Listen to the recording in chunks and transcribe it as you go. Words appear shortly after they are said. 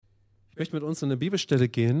Ich möchte mit uns in eine Bibelstelle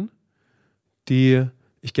gehen, die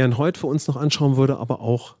ich gern heute für uns noch anschauen würde, aber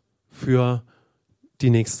auch für die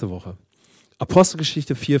nächste Woche.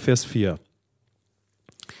 Apostelgeschichte 4, Vers 4.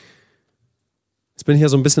 Jetzt bin ich ja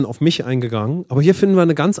so ein bisschen auf mich eingegangen, aber hier finden wir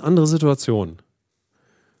eine ganz andere Situation.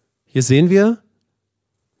 Hier sehen wir,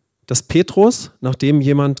 dass Petrus, nachdem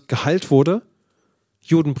jemand geheilt wurde,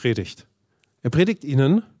 Juden predigt. Er predigt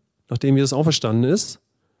ihnen, nachdem Jesus auferstanden ist.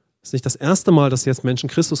 Es ist nicht das erste Mal, dass jetzt Menschen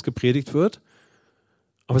Christus gepredigt wird,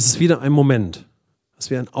 aber es ist wieder ein Moment. Es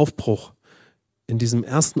ist wie ein Aufbruch in diesem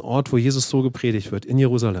ersten Ort, wo Jesus so gepredigt wird, in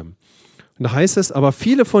Jerusalem. Und da heißt es, aber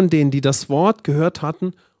viele von denen, die das Wort gehört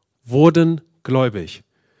hatten, wurden gläubig.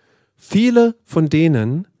 Viele von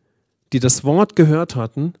denen, die das Wort gehört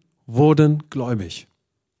hatten, wurden gläubig.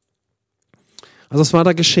 Also es war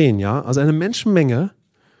da geschehen, ja. Also eine Menschenmenge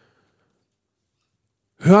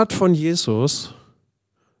hört von Jesus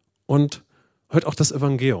und hört auch das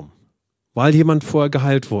Evangelium, weil jemand vorher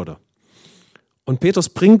geheilt wurde. Und Petrus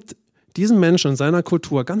bringt diesen Menschen in seiner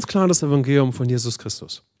Kultur ganz klar das Evangelium von Jesus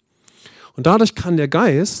Christus. Und dadurch kann der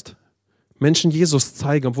Geist Menschen Jesus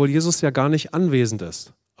zeigen, obwohl Jesus ja gar nicht anwesend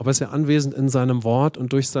ist. Aber er ist ja anwesend in seinem Wort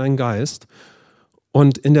und durch seinen Geist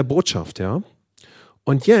und in der Botschaft, ja.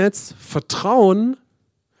 Und jetzt vertrauen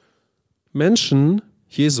Menschen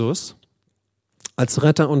Jesus als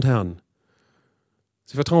Retter und Herrn.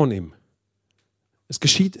 Sie vertrauen ihm. Es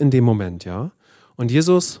geschieht in dem Moment, ja. Und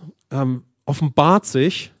Jesus offenbart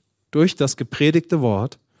sich durch das gepredigte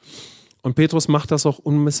Wort. Und Petrus macht das auch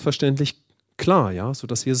unmissverständlich klar, ja,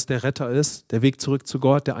 sodass Jesus der Retter ist, der Weg zurück zu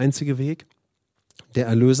Gott, der einzige Weg, der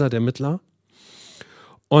Erlöser, der Mittler.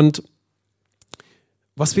 Und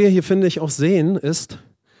was wir hier, finde ich, auch sehen, ist,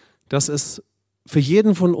 dass es für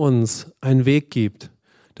jeden von uns einen Weg gibt,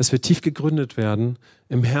 dass wir tief gegründet werden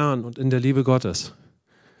im Herrn und in der Liebe Gottes.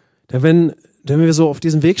 Denn wenn wir so auf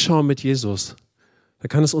diesen Weg schauen mit Jesus, dann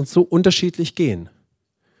kann es uns so unterschiedlich gehen.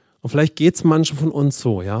 Und vielleicht geht es manchen von uns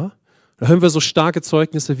so, ja. Da hören wir so starke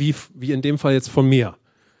Zeugnisse wie in dem Fall jetzt von mir.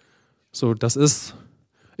 So,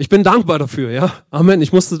 ich bin dankbar dafür, ja. Amen.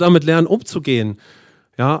 Ich musste damit lernen, umzugehen.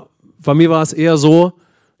 Ja, bei mir war es eher so,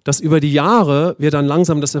 dass über die Jahre wir dann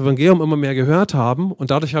langsam das Evangelium immer mehr gehört haben und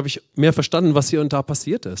dadurch habe ich mehr verstanden, was hier und da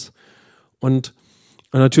passiert ist. Und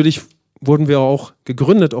natürlich wurden wir auch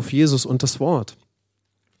gegründet auf Jesus und das Wort.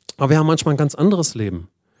 Aber wir haben manchmal ein ganz anderes Leben.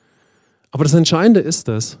 Aber das Entscheidende ist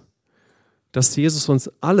es, dass Jesus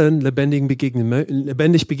uns allen lebendig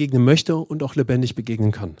begegnen möchte und auch lebendig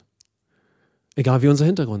begegnen kann. Egal wie unser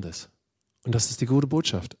Hintergrund ist. Und das ist die gute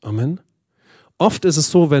Botschaft. Amen. Oft ist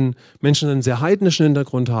es so, wenn Menschen einen sehr heidnischen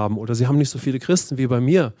Hintergrund haben oder sie haben nicht so viele Christen wie bei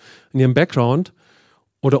mir in ihrem Background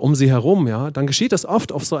oder um sie herum, ja, dann geschieht das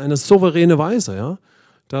oft auf so eine souveräne Weise, ja,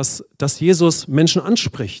 dass Jesus Menschen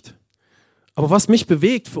anspricht. Aber was mich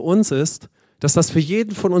bewegt für uns ist, dass das für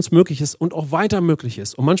jeden von uns möglich ist und auch weiter möglich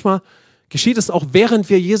ist. Und manchmal geschieht es auch, während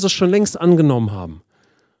wir Jesus schon längst angenommen haben.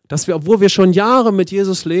 Dass wir, obwohl wir schon Jahre mit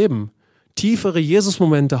Jesus leben, tiefere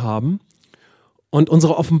Jesus-Momente haben und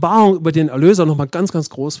unsere Offenbarung über den Erlöser nochmal ganz, ganz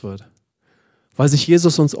groß wird. Weil sich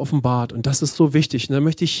Jesus uns offenbart. Und das ist so wichtig. Und da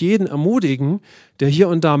möchte ich jeden ermutigen, der hier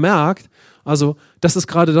und da merkt, also das ist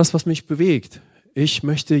gerade das, was mich bewegt. Ich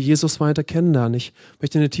möchte Jesus weiter kennenlernen. Ich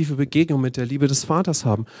möchte eine tiefe Begegnung mit der Liebe des Vaters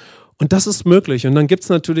haben. Und das ist möglich. Und dann gibt es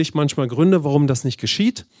natürlich manchmal Gründe, warum das nicht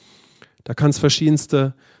geschieht. Da kann es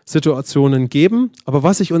verschiedenste Situationen geben. Aber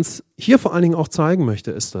was ich uns hier vor allen Dingen auch zeigen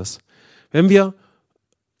möchte, ist das. Wenn wir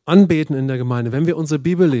anbeten in der Gemeinde, wenn wir unsere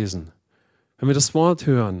Bibel lesen, wenn wir das Wort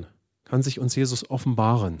hören, kann sich uns Jesus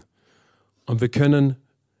offenbaren. Und wir können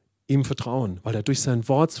ihm vertrauen, weil er durch sein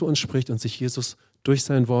Wort zu uns spricht und sich Jesus durch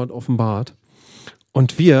sein Wort offenbart.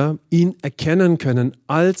 Und wir ihn erkennen können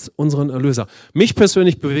als unseren Erlöser. Mich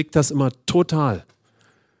persönlich bewegt das immer total.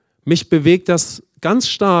 Mich bewegt das ganz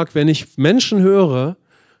stark, wenn ich Menschen höre,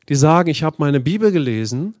 die sagen, ich habe meine Bibel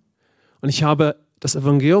gelesen und ich habe das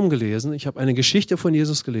Evangelium gelesen, ich habe eine Geschichte von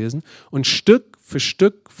Jesus gelesen und Stück für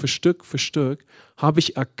Stück habe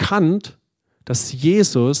ich erkannt, dass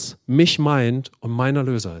Jesus mich meint und mein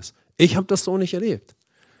Erlöser ist. Ich habe das so nicht erlebt.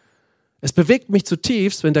 Es bewegt mich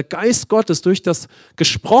zutiefst, wenn der Geist Gottes durch das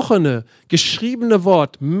gesprochene, geschriebene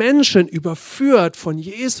Wort Menschen überführt von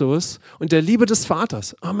Jesus und der Liebe des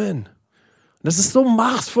Vaters. Amen. Und das ist so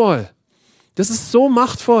machtvoll. Das ist so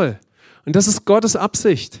machtvoll. Und das ist Gottes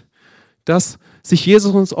Absicht, dass sich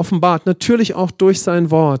Jesus uns offenbart, natürlich auch durch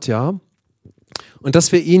sein Wort, ja, und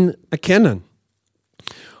dass wir ihn erkennen.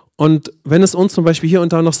 Und wenn es uns zum Beispiel hier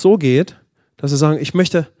und da noch so geht, dass wir sagen, ich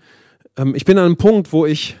bin an einem Punkt, wo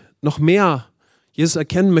ich noch mehr Jesus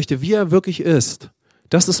erkennen möchte, wie er wirklich ist,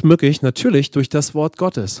 das ist möglich, natürlich durch das Wort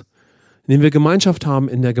Gottes. indem wir Gemeinschaft haben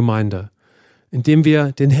in der Gemeinde, indem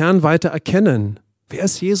wir den Herrn weiter erkennen. Wer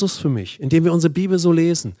ist Jesus für mich? Indem wir unsere Bibel so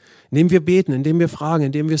lesen, indem wir beten, indem wir fragen,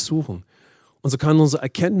 indem wir suchen. Und so kann unsere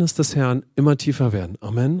Erkenntnis des Herrn immer tiefer werden.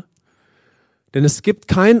 Amen. Denn es gibt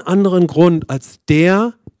keinen anderen Grund als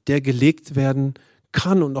der gelegt werden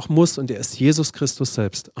kann und auch muss, und der ist Jesus Christus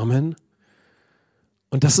selbst. Amen.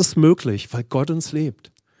 Und das ist möglich, weil Gott uns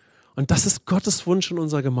lebt. Und das ist Gottes Wunsch in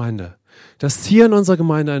unserer Gemeinde, dass hier in unserer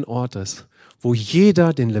Gemeinde ein Ort ist, wo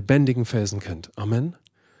jeder den lebendigen Felsen kennt. Amen.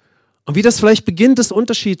 Und wie das vielleicht beginnt, ist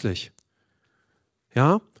unterschiedlich.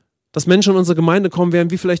 Ja, dass Menschen in unsere Gemeinde kommen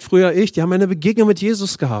werden, wie vielleicht früher ich, die haben eine Begegnung mit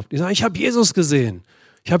Jesus gehabt. Die sagen, ich habe Jesus gesehen,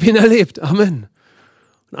 ich habe ihn erlebt. Amen.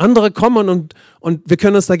 Und andere kommen und wir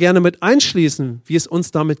können uns da gerne mit einschließen, wie es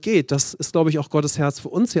uns damit geht. Das ist, glaube ich, auch Gottes Herz für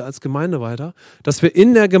uns hier als Gemeinde weiter, dass wir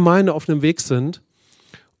in der Gemeinde auf einem Weg sind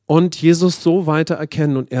und Jesus so weiter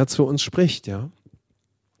erkennen und er zu uns spricht. Ja?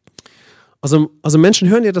 Also Menschen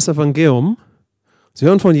hören ja das Evangelium, sie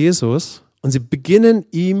hören von Jesus und sie beginnen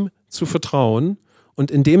ihm zu vertrauen und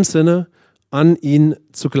in dem Sinne an ihn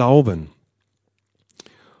zu glauben.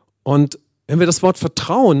 Und wenn wir das Wort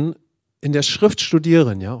Vertrauen in der Schrift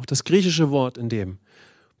studieren, ja, auch das griechische Wort in dem,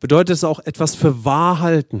 bedeutet es auch etwas für wahr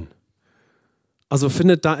halten. Also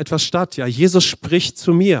findet da etwas statt. Ja, Jesus spricht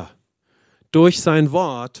zu mir durch sein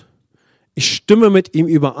Wort. Ich stimme mit ihm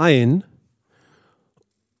überein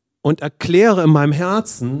und erkläre in meinem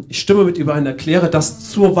Herzen, ich stimme mit überein, erkläre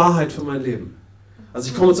das zur Wahrheit für mein Leben.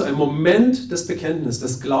 Also ich komme zu einem Moment des Bekenntnisses,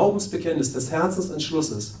 des Glaubensbekenntnisses, des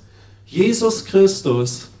Herzensentschlusses. Jesus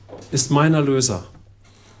Christus ist mein Erlöser.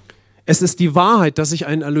 Es ist die Wahrheit, dass ich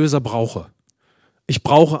einen Erlöser brauche. Ich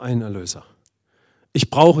brauche einen Erlöser. Ich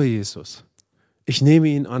brauche Jesus. Ich nehme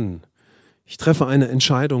ihn an. Ich treffe eine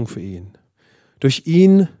Entscheidung für ihn. Durch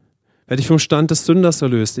ihn werde ich vom Stand des Sünders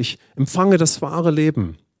erlöst. Ich empfange das wahre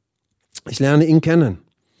Leben. Ich lerne ihn kennen.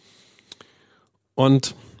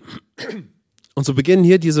 Und so beginnen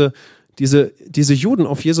hier diese Juden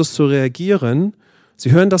auf Jesus zu reagieren.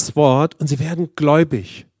 Sie hören das Wort und sie werden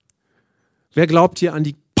gläubig. Wer glaubt hier an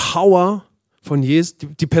die Power von Jesus,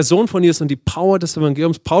 die Person von Jesus und die Power des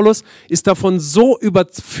Evangeliums? Paulus ist davon so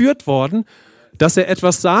überführt worden, dass er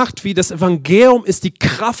etwas sagt, wie das Evangelium ist die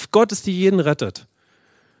Kraft Gottes, die jeden rettet.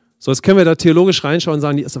 So, jetzt können wir da theologisch reinschauen und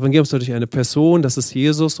sagen, das Evangelium ist natürlich eine Person, das ist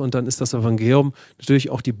Jesus und dann ist das Evangelium natürlich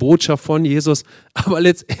auch die Botschaft von Jesus. Aber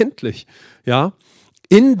letztendlich, ja,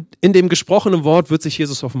 in dem gesprochenen Wort wird sich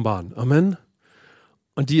Jesus offenbaren. Amen.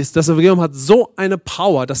 Und das Evangelium hat so eine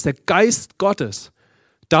Power, dass der Geist Gottes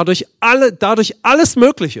dadurch alles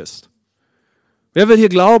möglich ist. Wer will hier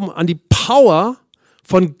glauben an die Power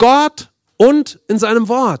von Gott und in seinem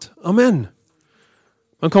Wort? Amen.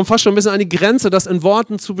 Man kommt fast schon ein bisschen an die Grenze, das in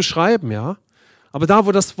Worten zu beschreiben, ja. Aber da,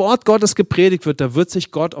 wo das Wort Gottes gepredigt wird, da wird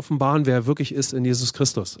sich Gott offenbaren, wer er wirklich ist in Jesus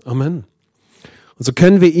Christus. Amen. Und so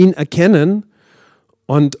können wir ihn erkennen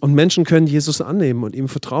und Menschen können Jesus annehmen und ihm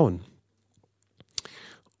vertrauen.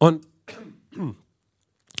 Und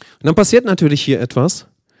dann passiert natürlich hier etwas,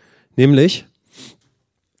 nämlich,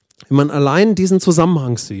 wenn man allein diesen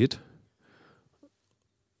Zusammenhang sieht,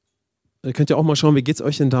 ihr könnt ja auch mal schauen, wie geht es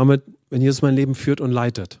euch denn damit, wenn Jesus mein Leben führt und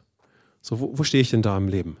leitet? So, wo stehe ich denn da im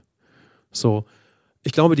Leben? So,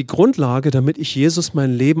 ich glaube, die Grundlage, damit ich Jesus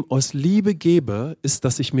mein Leben aus Liebe gebe, ist,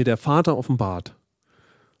 dass sich mir der Vater offenbart.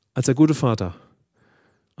 Als der gute Vater.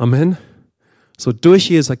 Amen. So, durch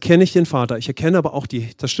Jesus erkenne ich den Vater. Ich erkenne aber auch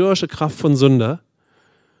die zerstörerische Kraft von Sünde.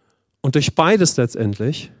 Und durch beides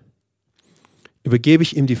letztendlich übergebe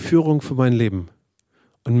ich ihm die Führung für mein Leben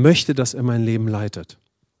und möchte, dass er mein Leben leitet.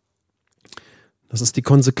 Das ist die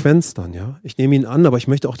Konsequenz dann, ja. Ich nehme ihn an, aber ich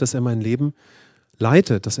möchte auch, dass er mein Leben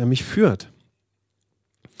leitet, dass er mich führt.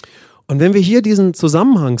 Und wenn wir hier diesen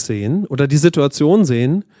Zusammenhang sehen oder die Situation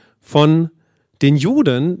sehen von den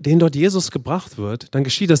Juden, denen dort Jesus gebracht wird, dann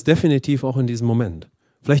geschieht das definitiv auch in diesem Moment.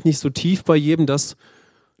 Vielleicht nicht so tief bei jedem, das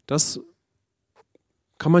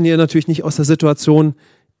kann man hier natürlich nicht aus der Situation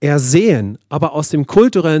ersehen, aber aus dem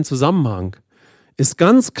kulturellen Zusammenhang ist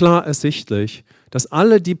ganz klar ersichtlich, dass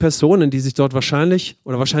alle die Personen, die sich dort wahrscheinlich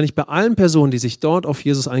bei allen Personen, die sich dort auf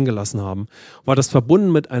Jesus eingelassen haben, war das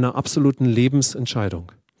verbunden mit einer absoluten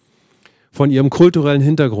Lebensentscheidung. Von ihrem kulturellen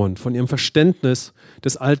Hintergrund, von ihrem Verständnis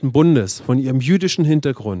des alten Bundes, von ihrem jüdischen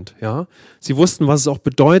Hintergrund. Ja? Sie wussten, was es auch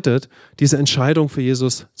bedeutet, diese Entscheidung für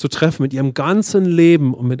Jesus zu treffen, mit ihrem ganzen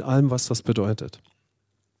Leben und mit allem, was das bedeutet.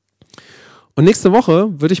 Und nächste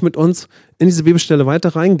Woche würde ich mit uns in diese Bibelstelle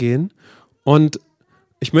weiter reingehen und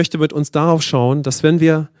ich möchte mit uns darauf schauen, dass wenn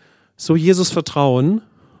wir so Jesus vertrauen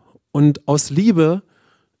und aus Liebe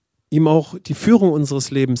ihm auch die Führung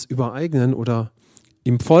unseres Lebens übereignen oder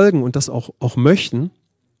ihm folgen und das auch möchten,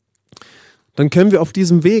 dann können wir auf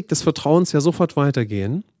diesem Weg des Vertrauens ja sofort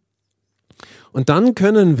weitergehen. Und dann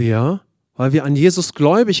können wir, weil wir an Jesus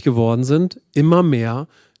gläubig geworden sind, immer mehr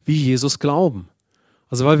wie Jesus glauben.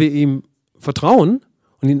 Also weil wir ihm vertrauen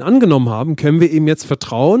und ihn angenommen haben, können wir ihm jetzt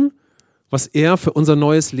vertrauen, was er für unser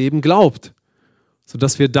neues Leben glaubt.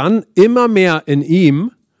 Sodass wir dann immer mehr in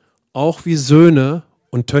ihm auch wie Söhne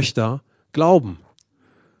und Töchter glauben.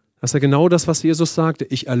 Das ist ja genau das, was Jesus sagte.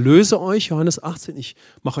 Ich erlöse euch, Johannes 18, ich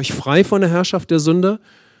mache euch frei von der Herrschaft der Sünde.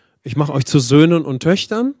 Ich mache euch zu Söhnen und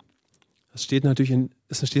Töchtern. Das steht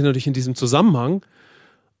natürlich in diesem Zusammenhang.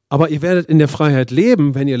 Aber ihr werdet in der Freiheit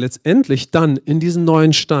leben, wenn ihr letztendlich dann in diesem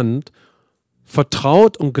neuen Stand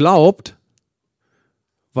vertraut und glaubt,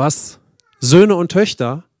 was Söhne und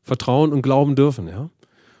Töchter vertrauen und glauben dürfen. Ja?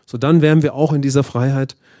 So dann werden wir auch in dieser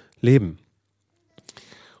Freiheit leben.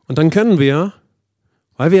 Und dann können wir,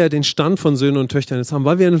 weil wir ja den Stand von Söhnen und Töchtern jetzt haben,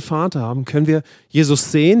 weil wir einen Vater haben, können wir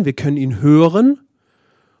Jesus sehen, wir können ihn hören,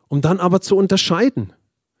 um dann aber zu unterscheiden.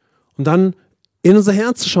 Um dann in unser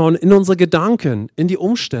Herz zu schauen, in unsere Gedanken, in die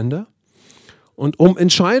Umstände und um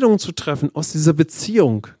Entscheidungen zu treffen aus dieser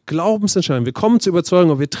Beziehung, Glaubensentscheidungen. Wir kommen zur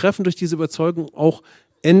Überzeugung, aber wir treffen durch diese Überzeugung auch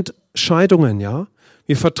Entscheidungen. Ja?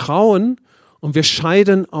 Wir vertrauen und wir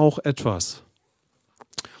scheiden auch etwas.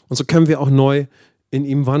 Und so können wir auch neu in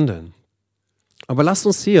ihm wandeln. Aber lasst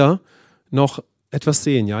uns hier noch etwas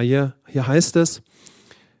sehen. Ja? Hier heißt es,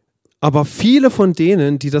 aber viele von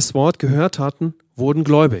denen, die das Wort gehört hatten, wurden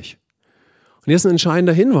gläubig. Und hier ist ein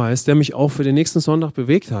entscheidender Hinweis, der mich auch für den nächsten Sonntag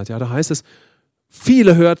bewegt hat. Ja, da heißt es,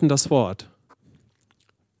 viele hörten das Wort.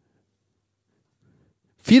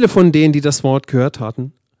 Viele von denen, die das Wort gehört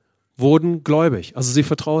hatten, wurden gläubig. Also sie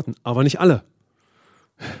vertrauten, aber nicht alle.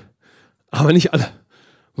 Aber nicht alle.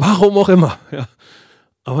 Warum auch immer. Ja.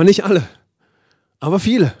 Aber nicht alle. Aber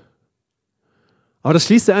viele. Aber das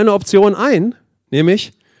schließt ja eine Option ein,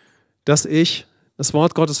 nämlich, dass ich das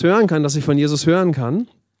Wort Gottes hören kann, dass ich von Jesus hören kann,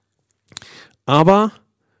 aber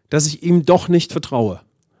dass ich ihm doch nicht vertraue.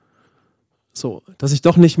 So, dass ich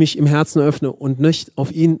doch nicht mich im Herzen öffne und nicht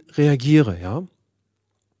auf ihn reagiere, ja.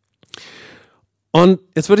 Und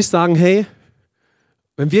jetzt würde ich sagen, hey,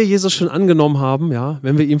 wenn wir Jesus schon angenommen haben, ja,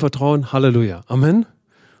 wenn wir ihm vertrauen, Halleluja, Amen.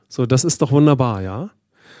 So, das ist doch wunderbar, ja.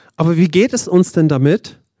 Aber wie geht es uns denn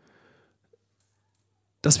damit,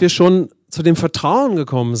 dass wir schon zu dem Vertrauen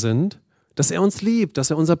gekommen sind, dass er uns liebt,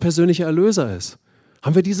 dass er unser persönlicher Erlöser ist?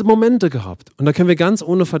 Haben wir diese Momente gehabt? Und da können wir ganz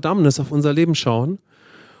ohne Verdammnis auf unser Leben schauen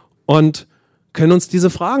und können uns diese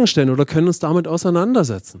Fragen stellen oder können uns damit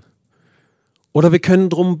auseinandersetzen. Oder wir können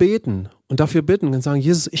drum beten und dafür bitten und sagen,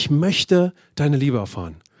 Jesus, ich möchte deine Liebe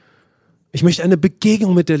erfahren. Ich möchte eine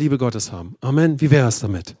Begegnung mit der Liebe Gottes haben. Amen. Wie wäre es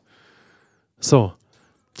damit? So,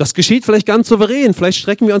 das geschieht vielleicht ganz souverän. Vielleicht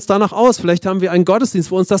strecken wir uns danach aus. Vielleicht haben wir einen Gottesdienst,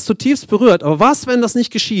 wo uns das zutiefst berührt. Aber was, wenn das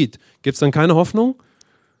nicht geschieht? Gibt es dann keine Hoffnung?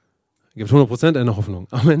 Gibt 100% eine Hoffnung.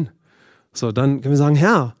 Amen. So, dann können wir sagen,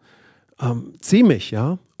 Herr, zieh mich,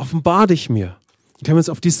 ja, offenbar dich mir. Dann können wir uns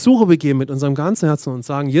auf die Suche begeben mit unserem ganzen Herzen und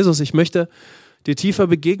sagen, Jesus, ich möchte dir tiefer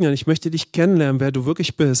begegnen, ich möchte dich kennenlernen, wer du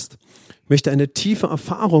wirklich bist. Ich möchte eine tiefe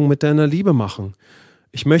Erfahrung mit deiner Liebe machen.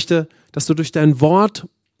 Ich möchte, dass du durch dein Wort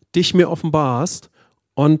dich mir offenbarst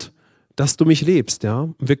und dass du mich liebst, ja.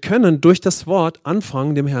 Und wir können durch das Wort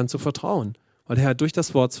anfangen, dem Herrn zu vertrauen, weil der Herr durch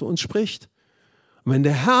das Wort zu uns spricht. Und wenn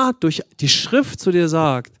der Herr durch die Schrift zu dir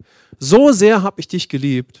sagt, so sehr habe ich dich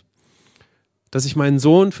geliebt, dass ich meinen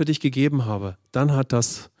Sohn für dich gegeben habe, dann hat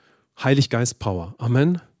das Heiliggeist Power.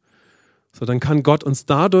 Amen. So, dann kann Gott uns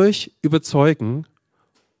dadurch überzeugen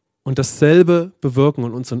und dasselbe bewirken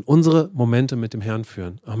und uns in unsere Momente mit dem Herrn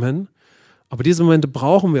führen. Amen. Aber diese Momente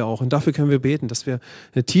brauchen wir auch und dafür können wir beten, dass wir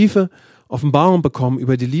eine tiefe Offenbarung bekommen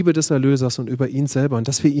über die Liebe des Erlösers und über ihn selber und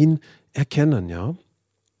dass wir ihn erkennen, ja.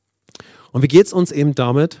 Und wie geht es uns eben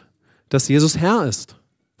damit, dass Jesus Herr ist?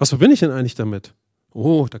 Was verbinde ich denn eigentlich damit?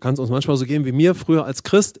 Oh, da kann es uns manchmal so gehen wie mir früher als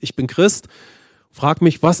Christ. Ich bin Christ, frag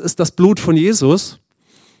mich, was ist das Blut von Jesus?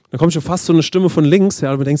 Dann kommt schon fast so eine Stimme von links,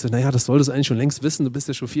 ja, und du denkst, naja, das solltest du eigentlich schon längst wissen, du bist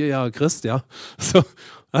ja schon 4 Jahre Christ, ja. So,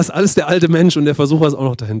 das ist alles der alte Mensch und der Versucher ist auch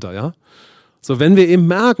noch dahinter, ja. So, wenn wir eben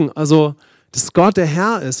merken, also, dass Gott der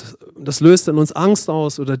Herr ist, das löst in uns Angst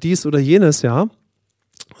aus oder dies oder jenes, ja.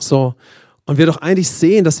 So, und wir doch eigentlich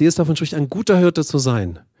sehen, dass Jesus davon spricht, ein guter Hirte zu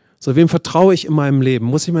sein. So, wem vertraue ich in meinem Leben?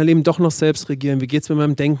 Muss ich mein Leben doch noch selbst regieren? Wie geht es mit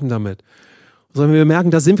meinem Denken damit? So, wenn wir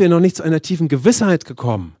merken, da sind wir noch nicht zu einer tiefen Gewissheit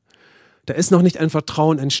gekommen. Da ist noch nicht ein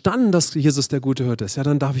Vertrauen entstanden, dass Jesus der gute Hirte ist. Ja,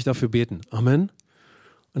 dann darf ich dafür beten. Amen.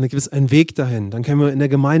 Und dann gibt es einen Weg dahin. Dann können wir in der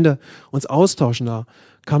Gemeinde uns austauschen. Da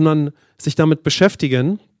kann man sich damit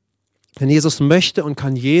beschäftigen. Denn Jesus möchte und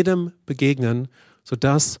kann jedem begegnen,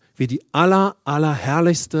 sodass wir die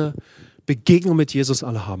allerherrlichste Begegnung mit Jesus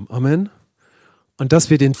alle haben. Amen. und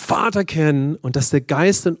dass wir den Vater kennen und dass der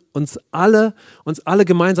Geist in uns alle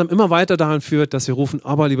gemeinsam immer weiter daran führt, dass wir rufen,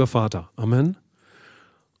 aber lieber Vater. Amen.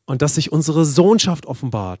 Und dass sich unsere Sohnschaft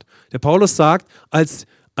offenbart. Der Paulus sagt, als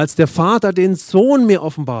der Vater den Sohn mir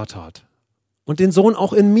offenbart hat und den Sohn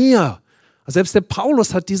auch in mir. Also selbst der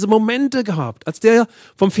Paulus hat diese Momente gehabt. Als der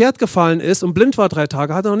vom Pferd gefallen ist und blind war 3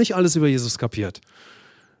 Tage, hat er noch nicht alles über Jesus kapiert.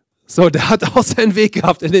 So, der hat auch seinen Weg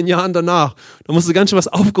gehabt in den Jahren danach. Da musste ganz schön was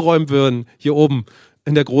aufgeräumt werden, hier oben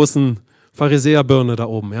in der großen Pharisäerbirne da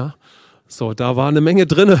oben. Ja? So, da war eine Menge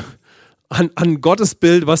drin an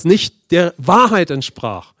Gottesbild, was nicht der Wahrheit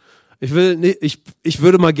entsprach. Ich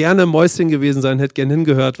würde mal gerne Mäuschen gewesen sein, hätte gerne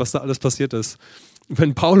hingehört, was da alles passiert ist.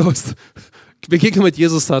 Wenn Paulus Begegnung mit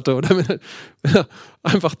Jesus hatte oder wenn er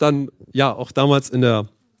einfach dann, ja, auch damals im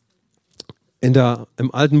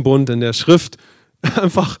Alten Bund, in der Schrift,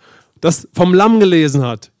 einfach das vom Lamm gelesen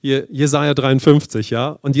hat, hier Jesaja 53, ja,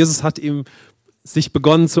 und Jesus hat ihm sich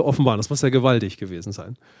begonnen zu offenbaren. Das muss ja gewaltig gewesen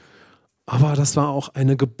sein. Aber das war auch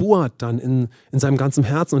eine Geburt dann in seinem ganzen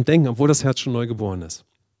Herzen und Denken, obwohl das Herz schon neu geboren ist.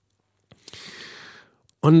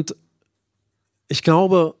 Und ich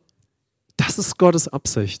glaube, das ist Gottes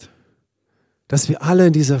Absicht, dass wir alle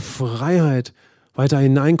in diese Freiheit weiter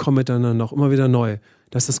hineinkommen miteinander, noch immer wieder neu,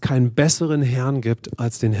 dass es keinen besseren Herrn gibt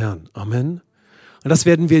als den Herrn. Amen. Und das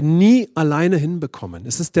werden wir nie alleine hinbekommen.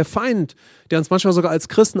 Es ist der Feind, der uns manchmal sogar als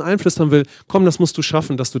Christen einflüstern will, komm, das musst du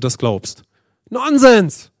schaffen, dass du das glaubst.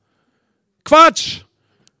 Nonsens! Quatsch!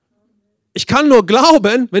 Ich kann nur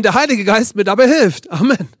glauben, wenn der Heilige Geist mir dabei hilft.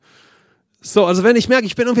 Amen. So, also wenn ich merke,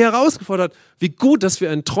 ich bin irgendwie herausgefordert, wie gut, dass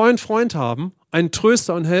wir einen treuen Freund haben, einen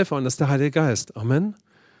Tröster und Helfer, und das ist der Heilige Geist. Amen.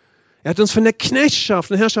 Er hat uns von der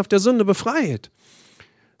Knechtschaft und Herrschaft der Sünde befreit.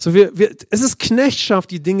 So, es ist Knechtschaft,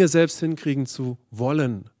 die Dinge selbst hinkriegen zu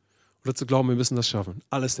wollen oder zu glauben, wir müssen das schaffen.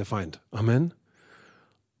 Alles der Feind. Amen.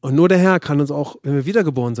 Und nur der Herr kann uns auch, wenn wir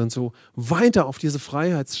wiedergeboren sind, so weiter auf diese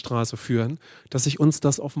Freiheitsstraße führen, dass sich uns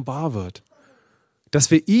das offenbar wird. Dass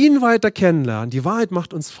wir ihn weiter kennenlernen, die Wahrheit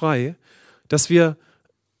macht uns frei, dass wir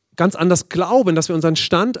ganz anders glauben, dass wir unseren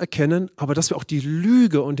Stand erkennen, aber dass wir auch die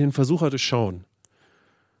Lüge und den Versucher durchschauen.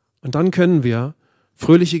 Und dann können wir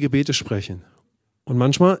fröhliche Gebete sprechen. Und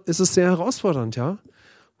manchmal ist es sehr herausfordernd, ja,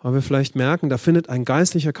 weil wir vielleicht merken, da findet ein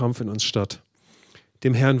geistlicher Kampf in uns statt,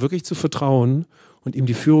 dem Herrn wirklich zu vertrauen und ihm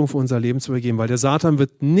die Führung für unser Leben zu übergeben, weil der Satan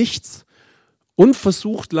wird nichts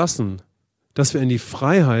unversucht lassen, dass wir in die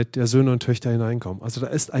Freiheit der Söhne und Töchter hineinkommen. Also da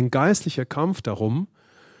ist ein geistlicher Kampf darum,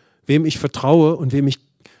 wem ich vertraue und wem ich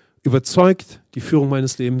überzeugt die Führung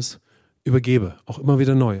meines Lebens übergebe, auch immer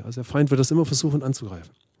wieder neu. Also der Feind wird das immer versuchen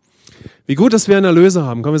anzugreifen. Wie gut, dass wir einen Erlöser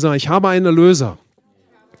haben. Können wir sagen, ich habe einen Erlöser.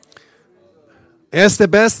 Er ist der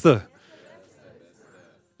Beste.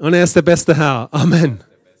 Und er ist der beste Herr. Amen.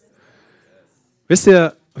 Wisst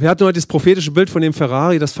ihr, wir hatten heute das prophetische Bild von dem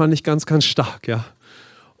Ferrari, das fand ich ganz, ganz stark. Ja.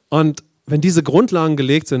 Und wenn diese Grundlagen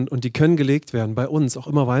gelegt sind, und die können gelegt werden, bei uns auch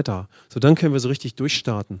immer weiter, so dann können wir so richtig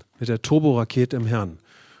durchstarten mit der Turborakete im Herrn.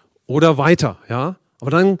 Oder weiter, ja.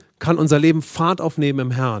 Aber dann kann unser Leben Fahrt aufnehmen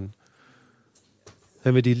im Herrn.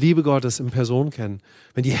 Wenn wir die Liebe Gottes in Person kennen,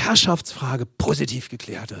 wenn die Herrschaftsfrage positiv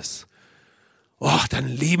geklärt ist, dann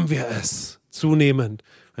lieben wir es zunehmend,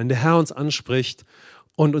 wenn der Herr uns anspricht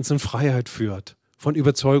und uns in Freiheit führt von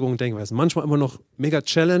Überzeugungen und Denkweisen. Manchmal immer noch mega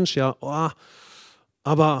Challenge, ja,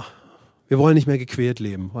 aber wir wollen nicht mehr gequält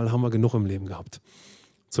leben, weil haben wir genug im Leben gehabt.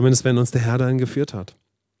 Zumindest wenn uns der Herr dahin geführt hat.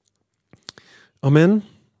 Amen.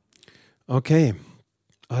 Okay,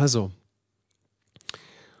 also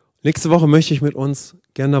nächste Woche möchte ich mit uns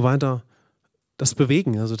gerne weiter das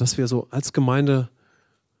bewegen, also dass wir so als Gemeinde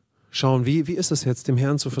schauen, wie ist es jetzt, dem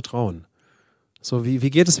Herrn zu vertrauen? So, wie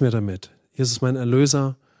geht es mir damit? Jesus, mein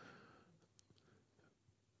Erlöser,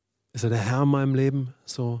 ist er der Herr in meinem Leben?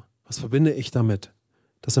 So, was verbinde ich damit?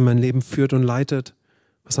 Dass er mein Leben führt und leitet?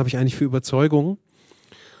 Was habe ich eigentlich für Überzeugungen?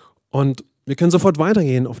 Und wir können sofort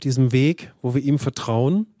weitergehen auf diesem Weg, wo wir ihm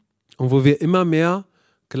vertrauen und wo wir immer mehr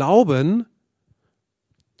glauben,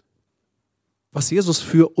 was Jesus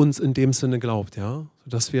für uns in dem Sinne glaubt, ja,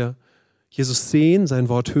 sodass wir Jesus sehen, sein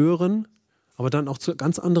Wort hören, aber dann auch zu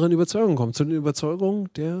ganz anderen Überzeugungen kommen, zu den Überzeugungen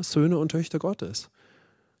der Söhne und Töchter Gottes.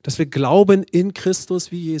 Dass wir glauben in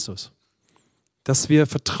Christus wie Jesus. Dass wir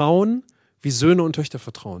vertrauen, wie Söhne und Töchter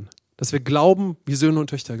vertrauen. Dass wir glauben, wie Söhne und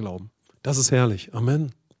Töchter glauben. Das ist herrlich.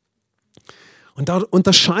 Amen. Und da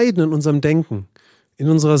unterscheiden in unserem Denken, in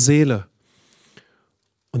unserer Seele.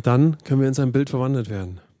 Und dann können wir in sein Bild verwandelt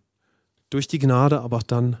werden. Durch die Gnade, aber auch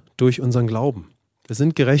dann durch unseren Glauben. Wir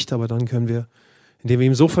sind gerecht, aber dann können wir, indem wir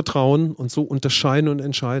ihm so vertrauen und so unterscheiden und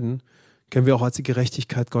entscheiden, können wir auch als die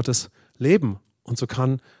Gerechtigkeit Gottes leben. Und so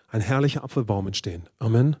kann ein herrlicher Apfelbaum entstehen.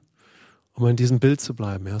 Amen. um in diesem Bild zu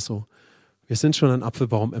bleiben. Ja, so. Wir sind schon ein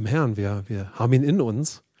Apfelbaum im Herrn, wir haben ihn in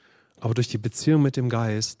uns, aber durch die Beziehung mit dem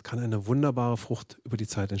Geist kann eine wunderbare Frucht über die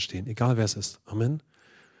Zeit entstehen, egal wer es ist. Amen.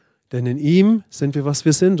 Denn in ihm sind wir, was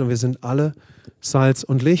wir sind, und wir sind alle Salz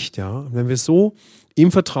und Licht. Ja? Und wenn wir so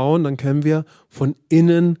ihm vertrauen, dann können wir von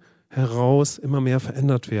innen heraus immer mehr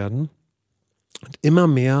verändert werden und immer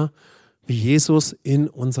mehr wie Jesus in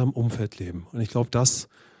unserem Umfeld leben. Und ich glaube,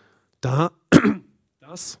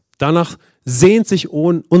 danach sehnt sich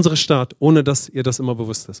unsere Stadt, ohne dass ihr das immer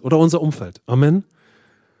bewusst ist. Oder unser Umfeld. Amen.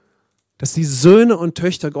 Dass die Söhne und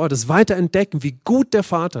Töchter Gottes weiter entdecken, wie gut der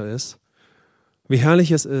Vater ist, wie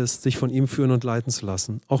herrlich es ist, sich von ihm führen und leiten zu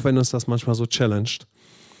lassen, auch wenn uns das manchmal so challenged.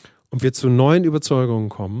 Und wir zu neuen Überzeugungen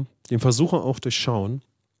kommen, den Versucher auch durchschauen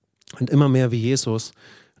und immer mehr wie Jesus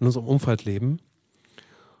in unserem Umfeld leben.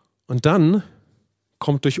 Und dann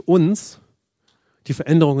kommt durch uns die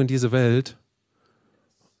Veränderung in diese Welt.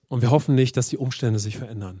 Und wir hoffen nicht, dass die Umstände sich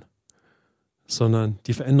verändern, sondern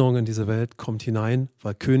die Veränderung in diese Welt kommt hinein,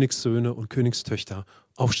 weil Königssöhne und Königstöchter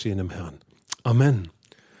aufstehen im Herrn. Amen.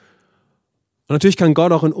 Und natürlich kann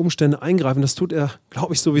Gott auch in Umstände eingreifen. Das tut er,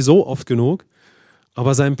 glaube ich, sowieso oft genug.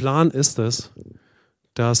 Aber sein Plan ist es,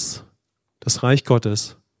 dass das Reich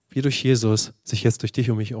Gottes, wie durch Jesus, sich jetzt durch dich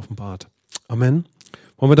und mich offenbart. Amen.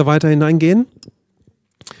 Wollen wir da weiter hineingehen?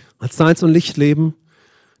 Als Salz und Licht leben,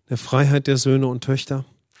 der Freiheit der Söhne und Töchter.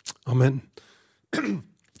 Amen.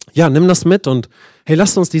 Ja, nimm das mit und hey,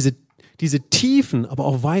 lasst uns diese tiefen, aber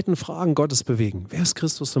auch weiten Fragen Gottes bewegen. Wer ist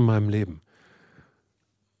Christus in meinem Leben?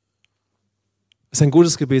 Es ist ein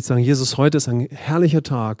gutes Gebet, sagen, Jesus, heute ist ein herrlicher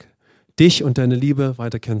Tag, dich und deine Liebe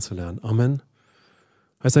weiter kennenzulernen. Amen.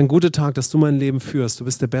 Es ist ein guter Tag, dass du mein Leben führst. Du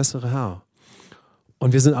bist der bessere Herr.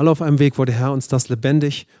 Und wir sind alle auf einem Weg, wo der Herr uns das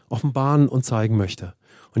lebendig offenbaren und zeigen möchte.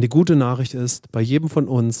 Und die gute Nachricht ist, bei jedem von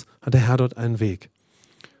uns hat der Herr dort einen Weg.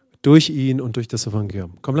 Durch ihn und durch das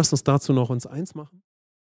Evangelium. Komm, lasst uns dazu noch uns eins machen.